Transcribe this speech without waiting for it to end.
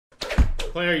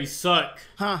Player, you suck.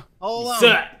 Huh, all alone. You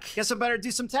suck. Guess I better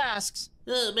do some tasks.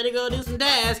 Better go do some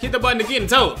tasks. Hit the button again,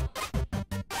 toe.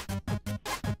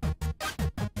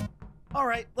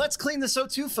 Alright, let's clean this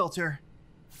O2 filter.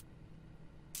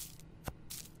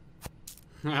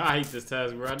 I hate this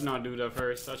task, bro. I did not do that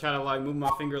first. I tried to like move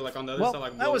my finger like on the other side,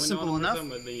 like that was simple enough.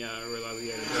 But then I realized we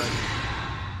had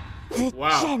to The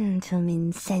wow.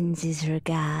 gentleman sends his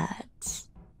regards.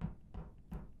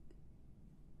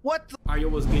 What the? Alright, yo,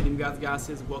 what's good, you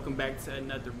guys? Welcome back to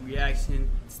another reaction.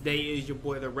 Today is your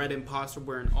boy, the Red Imposter,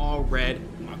 wearing all red.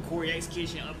 My Corey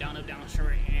execution up, down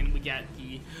shirt, and we got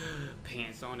the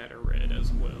pants on that are red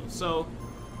as well. So,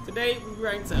 today we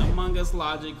react to Among Us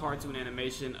Logic cartoon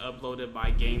animation uploaded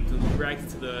by Game 2. We reacted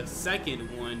to the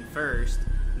second one first.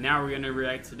 Now we're gonna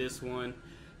react to this one.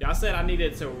 Y'all said I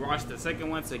needed to watch the second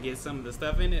one to get some of the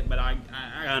stuff in it, but I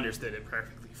understood it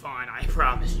perfectly fine. I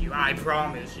promise you. I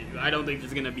don't think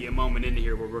there's gonna be a moment in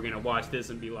here where we're gonna watch this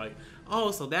and be like,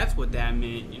 oh, so that's what that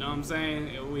meant. You know what I'm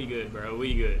saying? We good, bro.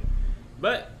 We good.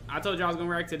 But I told you I was gonna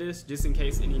react to this just in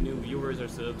case any new viewers or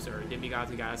subs or demigods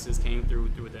and goddesses came through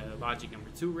the Logic number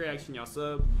 2 reaction. Y'all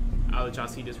sub. I'll let y'all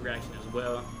see this reaction as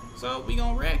well. So we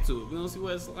gonna react to it. We gonna see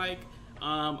what it's like.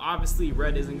 Obviously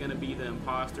Red isn't gonna be the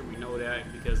imposter. We know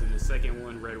that because in the second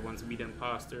one, Red wants to be the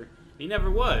imposter. He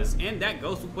never was, and that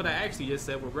goes with what I actually just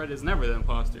said, where Red is never the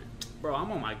imposter. Bro,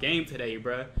 I'm on my game today,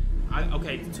 bro.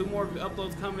 Okay, 2 more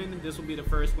uploads coming. This will be the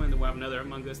first one. Then we'll have another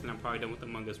Among Us, and I'm probably done with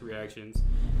Among Us reactions.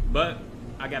 But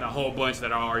I got a whole bunch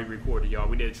that I already recorded, y'all.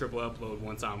 We did a triple upload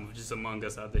one time, just Among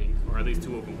Us, I think, or at least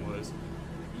 2 of them was.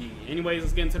 Yeah. Anyways,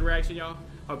 let's get into the reaction, y'all.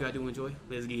 Hope y'all do enjoy.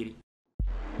 Let's get it.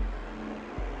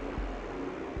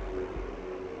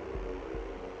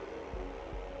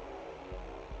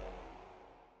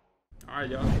 Alright,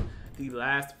 y'all. The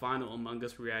last final Among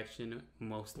Us reaction,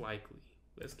 most likely.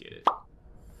 Let's get it.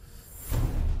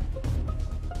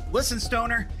 Listen,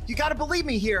 Stoner, you gotta believe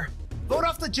me here. Vote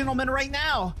off the gentleman right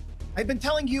now. I've been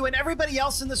telling you and everybody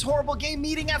else in this horrible game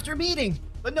meeting after meeting,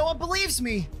 but no one believes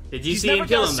me. Did you he's see never him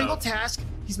kill done a him, single though? task.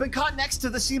 He's been caught next to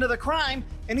the scene of the crime,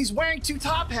 and he's wearing 2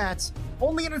 top hats.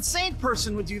 Only an insane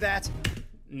person would do that.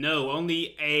 No,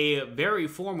 only a very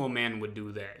formal man would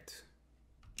do that.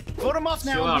 Vote him off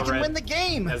now, and we can win the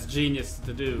game. That's genius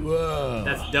to do. Whoa,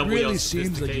 that's double really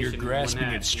seems like you're grasping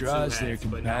hat, at straws there,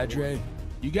 compadre.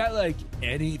 You got like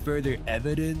any further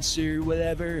evidence or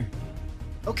whatever?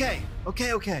 Okay.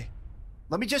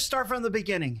 Let me just start from the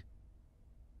beginning.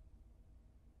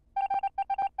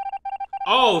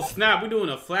 Oh snap, we're doing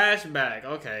a flashback.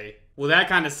 Okay. Well, that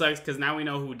kind of sucks because now we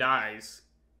know who dies.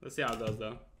 Let's see how it goes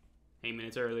though. 8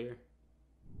 minutes earlier.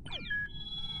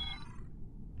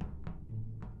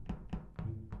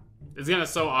 It's gonna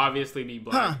so obviously be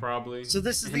black, probably. So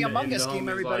this is the Among Us game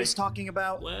everybody's talking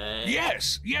about? What?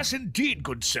 Yes indeed,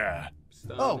 good sir.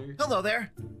 Stoner. Oh, hello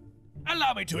there.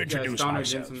 Allow me to introduce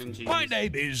myself. My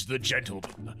name is the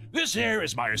Gentleman. This here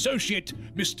is my associate,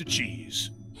 Mr. Cheese.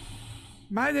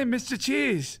 My name is Mr.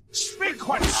 Cheese. Speak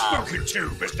when spoken to,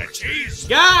 Mr. Cheese.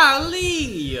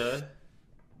 Golly!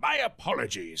 My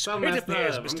apologies. So it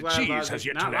appears Mr. Cheese has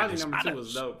yet to learn his number 2 manners.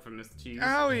 was dope from Mr. Cheese.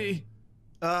 Owie.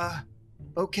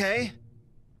 Okay.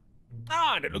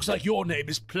 Ah, and it looks like your name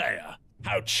is Player.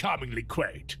 How charmingly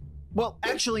quaint. Well,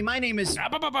 actually, my name is...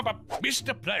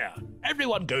 Mr. Player.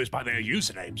 Everyone goes by their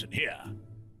usernames in here.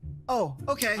 Oh,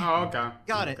 okay. Oh, okay.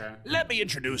 Got it. Okay. Let me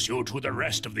introduce you to the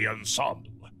rest of the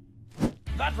ensemble.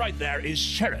 That right there is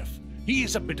Sheriff.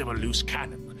 He's a bit of a loose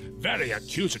cannon. Very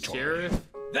accusatory. Sheriff?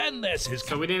 Then there's his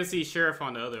So we didn't see Sheriff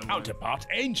on the other one. counterpart,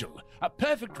 Angel. A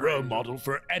perfect role model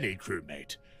for any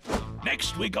crewmate.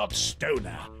 Next, we got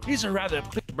Stoner. He's a rather...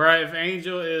 Bruh, if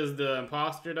Angel is the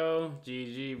imposter though,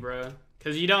 GG, bruh.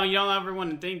 Cause you don't ever want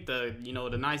to think the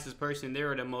nicest person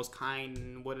there or the most kind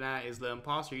and whatnot is the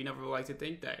imposter. You never like to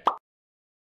think that.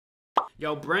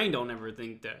 Your brain don't ever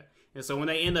think that. And so when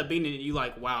they end up being it, you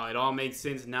like, wow, it all makes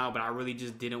sense now, but I really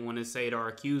just didn't want to say it or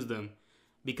accuse them.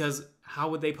 Because how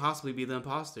would they possibly be the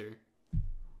imposter?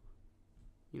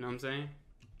 You know what I'm saying?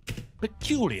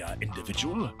 Peculiar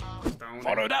individual.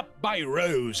 Followed up by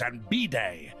Rose and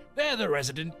B-Day. They're the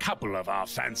resident couple of our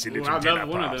fancy little dinner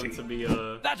one party. of them to be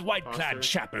that white-clad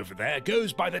chap over there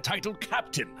goes by the title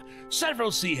Captain.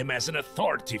 Several see him as an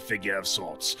authority figure of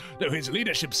sorts, though his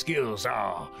leadership skills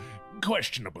are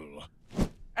questionable.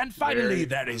 And finally,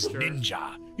 there is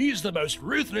Ninja. He's the most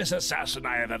ruthless assassin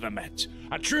I have ever met.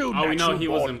 A true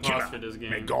natural-born killer.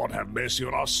 May God have mercy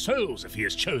on our souls if he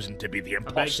is chosen to be the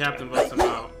imposter. Captain votes him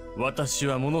out. 私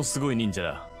はものすごい忍者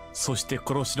だ。そして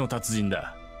殺しの達人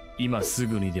だ。今す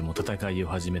ぐにでも戦いを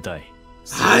始めたい。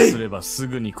そうすればす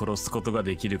ぐに殺すことが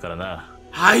できるからな。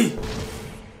はい。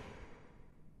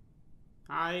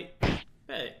Alright.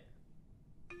 Hey.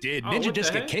 Did Oh, Ninja what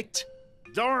just the get heck? kicked?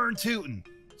 Darn tootin'.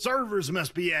 Servers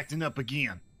must be acting up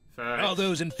again. Facts. All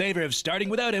those in favor of starting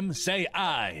without him, say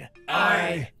aye.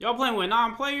 Aye. Y'all playing with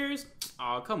non-players?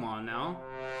 Oh, come on now.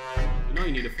 You know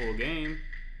you need a full game.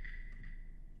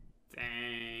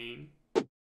 Dang.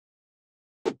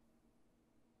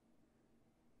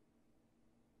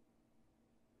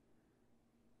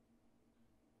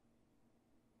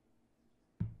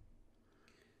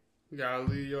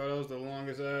 Golly, y'all, that was the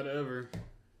longest ad ever.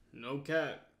 No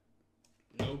cap.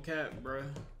 No cap, bruh.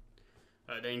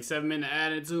 Dang, 7-minute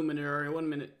ad and 2-minute already. 1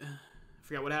 minute. I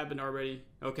forgot what happened already.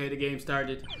 Okay, the game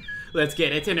started. Let's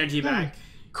get its energy back.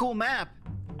 Cool map.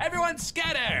 Everyone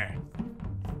scatter!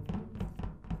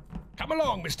 Come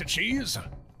along, Mr. Cheese.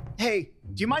 Hey,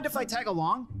 do you mind if I tag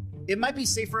along? It might be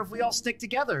safer if we all stick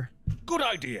together. Good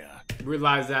idea.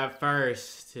 Realize that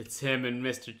first. It's him and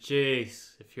Mr.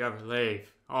 Cheese. If you ever leave.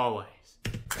 Always.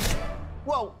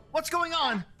 Whoa, what's going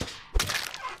on?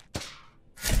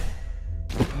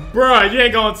 Bruh, you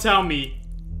ain't gonna tell me.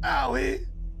 Owie.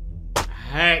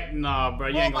 Heck nah, bro.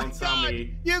 You ain't Oh my gonna tell God,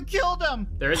 me. you killed him.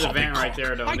 There is a vent right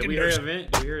there, though. I Did we didn't hear know- a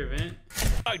vent? Did we hear a vent?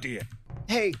 Idea.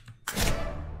 Hey.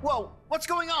 Whoa, what's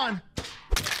going on?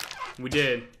 We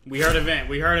did. We heard a vent.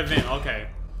 We heard a vent. Okay.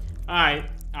 Alright.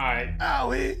 Alright.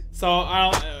 Owie. So, I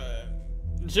don't...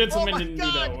 Oh Gentleman my didn't do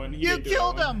that God, one. He you didn't do that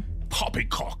killed one. him.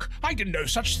 Poppycock. I didn't know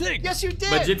such thing. Yes, you did.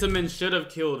 But Gentleman should have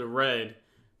killed Red.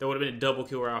 That would have been a double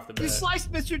kill right off the bat. You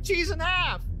sliced Mr. Cheese in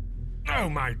half. Oh,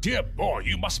 my dear boy,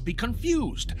 you must be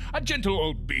confused. A gentle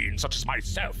old being such as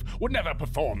myself would never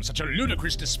perform such a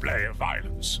ludicrous display of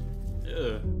violence.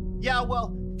 Ugh. Yeah,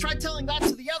 well, try telling that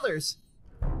to the others.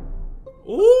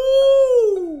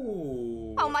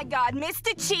 Ooh! Oh my god, Mr.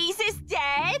 Cheese is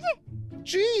dead?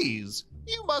 Jeez,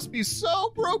 you must be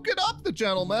so broken up, the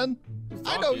gentleman.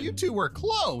 I know talking? you two were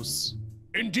close.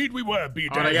 Indeed we were, B-Day.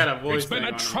 Oh, they got a voice It's been thing a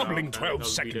on him troubling now. 12 That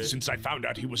was seconds B-Day. since I found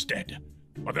out he was dead.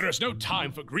 But there is no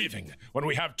time for grieving when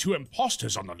we have 2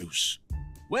 imposters on the loose.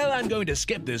 Well, I'm going to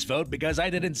skip this vote because I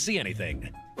didn't see anything.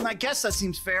 I guess that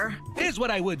seems fair. Here's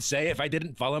what I would say if I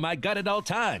didn't follow my gut at all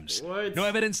times. What? No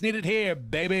evidence needed here,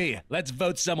 baby. Let's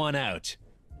vote someone out.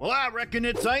 Well, I reckon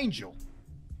it's Angel.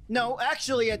 No,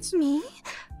 actually, it's... Me?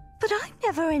 But I'm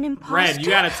never an imposter. Red, you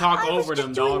gotta talk I was over just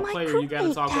them, doing dog. my Player, you gotta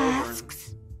crewmate talk over him.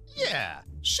 tasks. Yeah,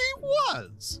 she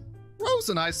was. Rose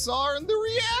and I saw her in the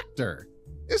reactor.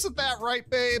 Isn't that right,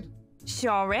 babe?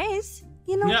 Sure is.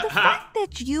 You know, Yeah, the fact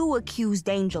that you accused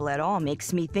Angel at all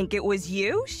makes me think it was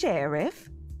you, Sheriff.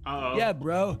 Uh-oh. Yeah,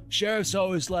 bro. Sheriff's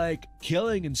always like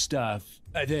killing and stuff.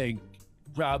 I think.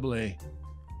 Probably.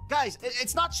 Guys,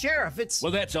 it's not Sheriff, it's...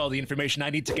 Well, that's all the information I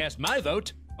need to cast my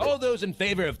vote. All those in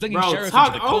favor of flinging Bro, Sheriff talk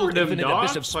into the over cold, them, infinite dog.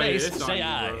 abyss of Play space, this on say you,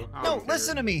 aye. bro. I No, don't care.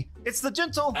 listen to me. It's the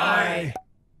gentle... Aye.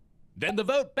 Then the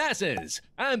vote passes.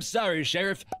 I'm sorry,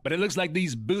 Sheriff, but it looks like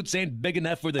these boots ain't big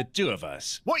enough for the 2 of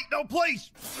us. Wait, no,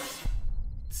 please!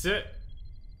 Sit.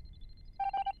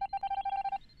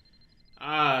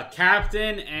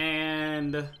 Captain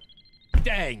and...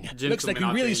 Dang, looks like we Gentlemen,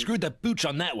 I really think. screwed the pooch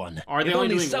on that one. Are they if only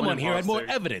only doing someone one here had more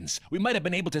imposter? evidence, we might have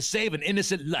been able to save an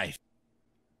innocent life.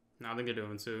 No, I think they're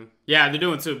doing 2. Yeah, they're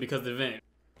doing 2 because of the event.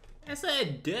 I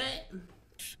said that.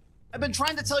 I've been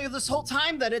trying to tell you this whole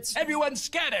time that it's... Everyone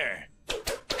scatter!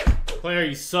 Player,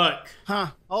 you suck. Huh,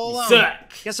 all alone. Suck.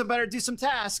 Guess I better do some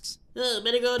tasks.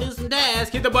 Better go do some tasks.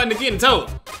 Hit the button again, toe.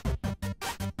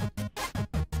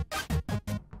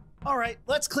 All right,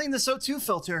 let's clean this O2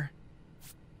 filter.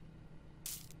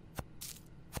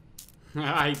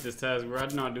 I hate this task, bro. I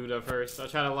did not do that first. I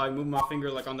try to like move my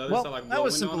finger like on the other Well, side, like that blow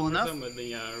was wind on simple them or enough. something, but then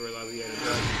yeah, I realized we had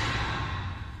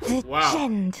to do it. The Wow.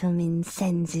 gentleman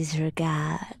sends his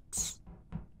regards.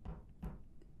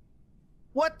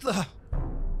 What the...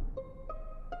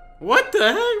 What the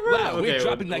heck, bro? Wow, we're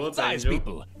dropping well, like what's flies, Angel?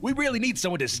 people. We really need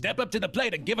someone to step up to the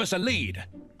plate and give us a lead.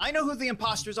 I know who the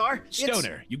imposters are. It's...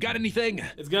 Stoner, you got anything?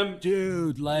 It's gonna.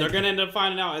 Dude, like... They're gonna end up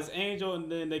finding out it's Angel,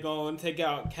 and then they're gonna take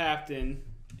out Captain.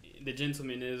 The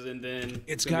gentleman is, and then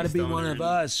It's gonna gotta be Stoner one of and,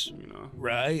 us, You know.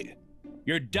 right?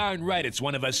 You're darn right it's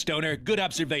one of us, Stoner. Good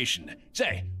observation.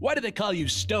 Say, why do they call you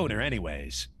Stoner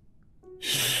anyways?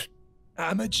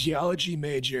 I'm a geology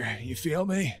major, you feel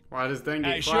me? Why does thing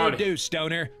get I sure cloudy? do,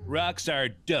 Stoner. Rocks are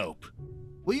dope.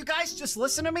 Will you guys just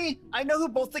listen to me? I know who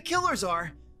both the killers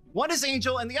are. One is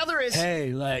Angel and the other is...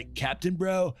 Hey, like, Captain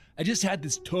Bro, I just had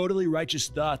this totally righteous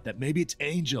thought that maybe it's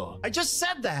Angel. I just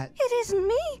said that. It isn't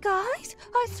me, guys.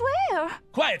 I swear.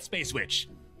 Quiet, Space Witch.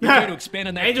 You care to expand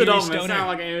on that Angel theory, don't even Stoner? sound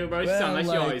like Angel, bro. She Well, sound like she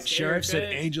like, always Sheriff said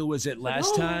scared. Angel was it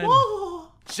last time.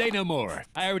 Say no more.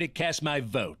 I already cast my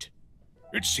vote.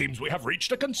 It seems we have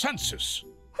reached a consensus.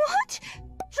 What?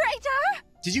 Traitor?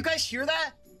 Did you guys hear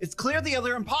that? It's clear the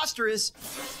other imposter is...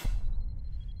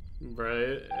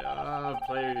 Right.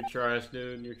 Player, you're trash,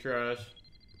 dude. You're trash.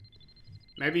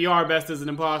 Maybe you are best as an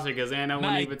imposter, because Anna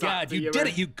wouldn't even talk God, to you did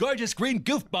it, you gorgeous green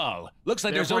goofball! Looks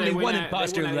like there's Therefore, only they one wouldn't-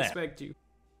 imposter they wouldn't left. expect you.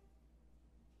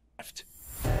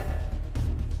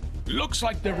 Looks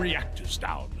like the reactor's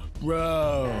down.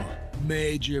 Bro,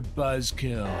 major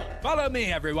buzzkill. Follow me,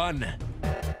 everyone.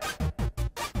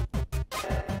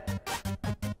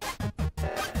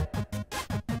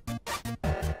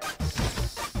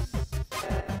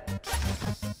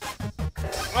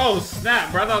 Oh,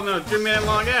 snap, bro. I thought it was a 3-minute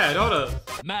long ad. Hold up.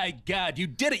 My God, you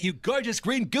did it, you gorgeous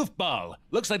green goofball!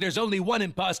 Looks like there's only one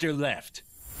imposter left.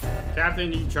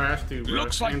 Captain, you trash too, bro.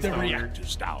 Looks like And the Stoner.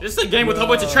 reactor's down. This is a game with a whole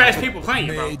bunch of trash people playing,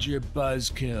 bro. Major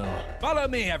buzzkill. Follow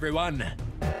me, everyone.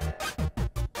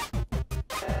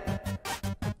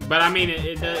 But I mean,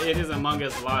 it is Among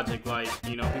Us logic, like,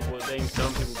 you know, things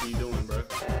dumb people be doing, bro.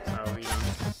 So, you know,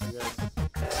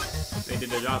 I guess they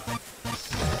did their job.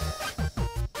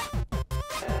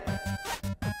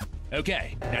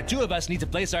 Okay, now 2 of us need to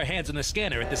place our hands on the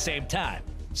scanner at the same time.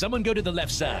 Someone go to the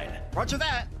left side. Roger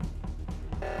that.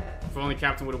 If only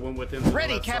Captain would have went with him.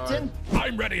 Ready, Captain.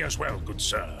 I'm ready as well, good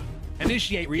sir.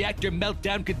 Initiate reactor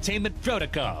meltdown containment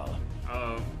protocol.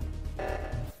 Uh-oh.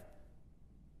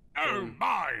 Oh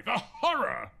my, the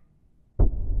horror!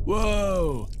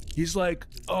 Whoa, he's like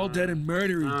all dead and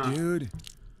murdery, dude.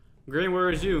 Green, where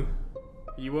is you?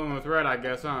 You went with Red, I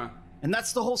guess, huh? And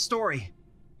that's the whole story.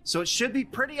 So it should be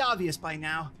pretty obvious by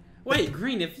now. Wait,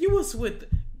 Green, if you was with...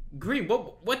 Green,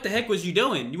 what the heck was you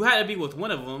doing? You had to be with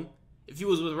one of them. If you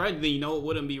was with Red, then you know it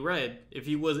wouldn't be Red. If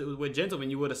you was with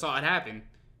Gentleman, you would have saw it happen.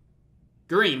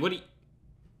 Green, what do you...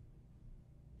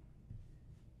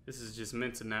 This is just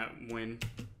meant to not win.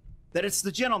 That it's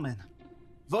the gentleman.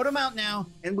 Vote him out now,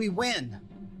 and we win.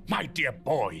 My dear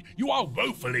boy, you are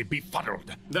woefully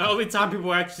befuddled. The only time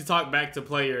people actually talk back to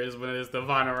players is when it's the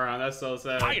final round. That's so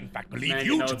sad. I in fact believe Man,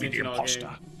 you no to be the attention all imposter.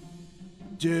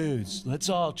 game. Dudes, let's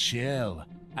all chill.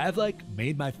 I've like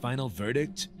made my final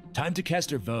verdict. Time to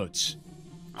cast our votes.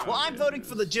 Well, I'm voting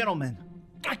for the gentleman.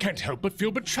 I can't help but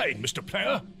feel betrayed, Mr.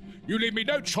 Player. You leave me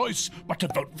no choice but to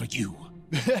vote for you.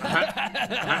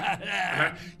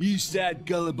 You sad,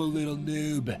 gullible little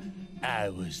noob. I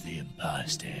was the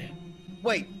imposter.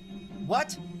 Wait,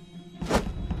 what?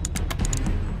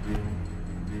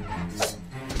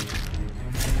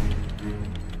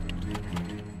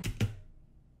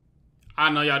 I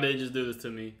know y'all didn't just do this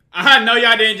to me. I know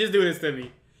y'all didn't just do this to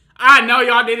me. I know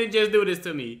y'all didn't just do this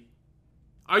to me.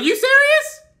 Are you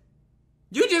serious?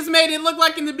 You just made it look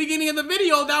like in the beginning of the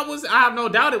video that was... I have no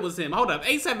doubt it was him. Hold up.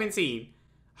 817.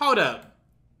 Hold up.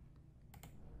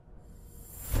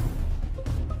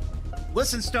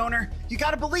 Listen, Stoner, you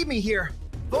gotta believe me here.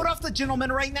 Vote off the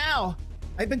gentleman right now.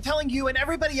 I've been telling you and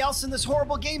everybody else in this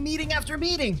horrible game meeting after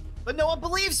meeting, but no one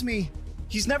believes me.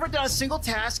 He's never done a single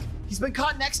task, he's been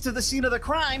caught next to the scene of the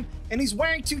crime, and he's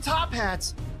wearing 2 top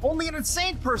hats. Only an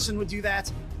insane person would do that.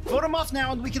 Vote him off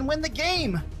now and we can win the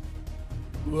game.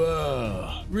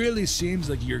 Whoa, really seems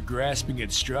like you're grasping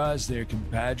at straws there,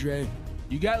 compadre.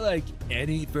 You got like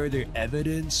any further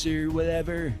evidence or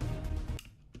whatever?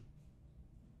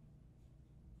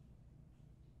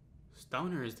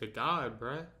 Stoner is the god,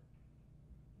 bruh.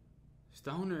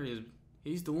 Stoner is...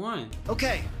 He's the one.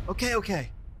 Okay.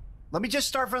 Let me just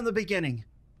start from the beginning.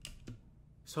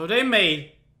 So they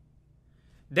made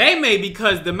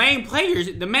because the main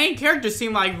characters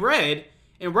seemed like Red,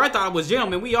 and Red thought it was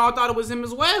Gentleman. We all thought it was him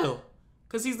as well.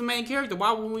 Because he's the main character.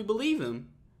 Why wouldn't we believe him?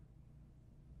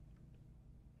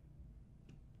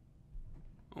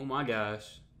 Oh my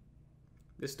gosh.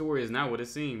 This story is not what it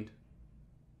seemed.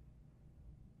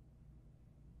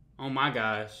 Oh my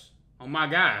gosh. Oh my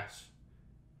gosh.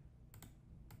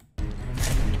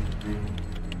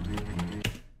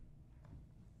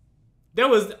 That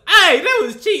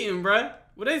was cheating, bruh.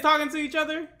 Were they talking to each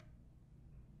other?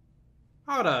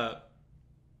 Hold up.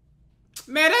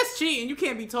 Man, that's cheating. You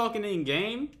can't be talking in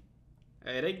game.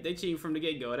 Hey, they cheating from the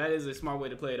get-go. That is a smart way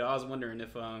to play it. I was wondering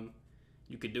if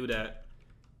you could do that.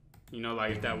 You know,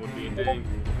 like if that would be a thing.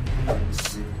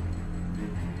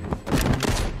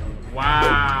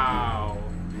 Wow.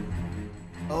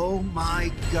 Oh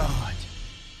my god.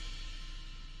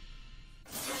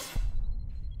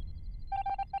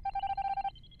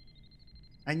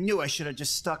 I knew I should have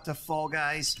just stuck to Fall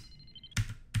Guys.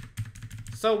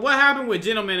 So what happened with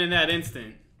Gentleman in that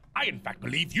instant? I in fact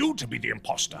believe you to be the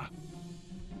imposter.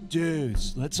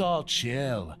 Dudes, let's all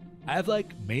chill. I've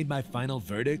like made my final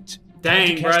verdict.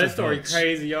 Dang, bro, this story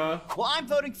crazy, y'all. Well, I'm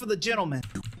voting for the gentleman.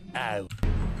 Ow.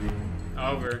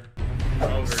 Over.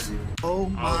 Over. Oh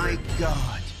my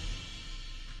god.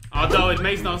 Although it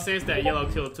makes no sense that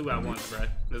Yellow killed 2 at once, bro.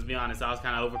 Let's be honest, I was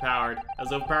kind of overpowered. That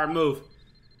was an overpowered move.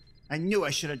 I knew I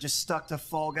should have just stuck to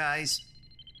Fall Guys.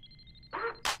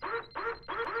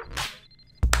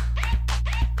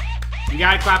 You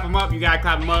gotta clap them up. You gotta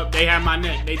clap them up. They had my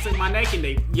neck. They took my neck and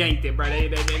they yanked it, bro. They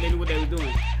knew what they were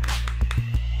doing.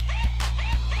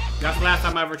 That's the last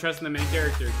time I ever trusted them in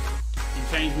character. You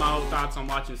changed my whole thoughts on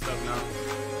watching stuff now.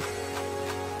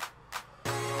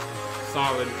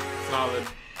 Solid. Solid.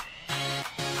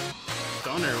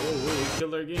 Stunner. Oh,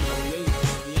 killer again.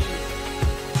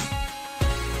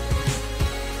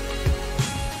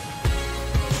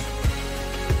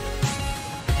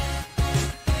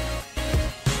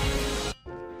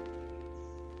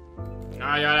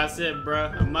 Alright, y'all, that's it,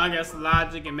 bruh. Among Us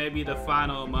Logic and maybe the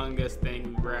final Among Us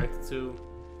thing we reacted to.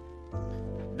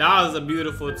 That was a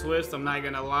beautiful twist, I'm not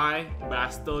gonna lie. But I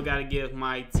still gotta give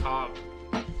my top.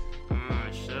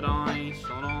 Should I?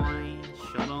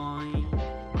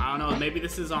 I don't know, maybe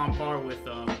this is on par with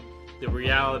the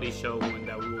reality show one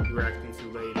that we will be reacting to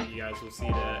later. You guys will see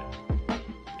that.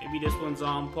 Maybe this one's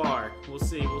on par. We'll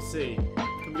see, we'll see.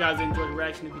 Hope you guys enjoyed the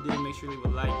reaction. If you did, make sure you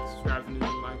leave a like, subscribe if you're new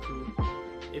to my crew.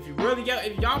 If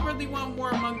y'all really want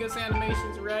more Among Us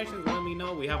animations and reactions, let me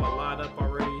know. We have a lot up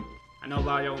already. I know a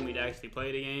lot of y'all want me to actually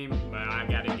play the game, but I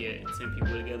gotta get 10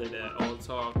 people together that all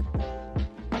talk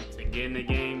to get in the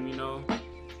game, you know.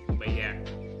 But yeah.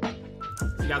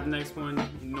 So you got the next one,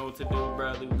 you know what to do,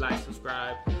 bro. Leave a like,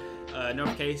 subscribe,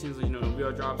 notifications, you know, the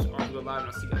video drops, or we go live,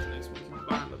 and I'll see you guys next week.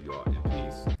 Bye, love you all, and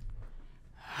peace.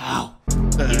 How?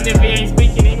 Even if he ain't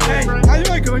speaking English, bro. How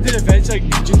do I go into defense like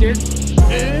Ninja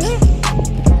did?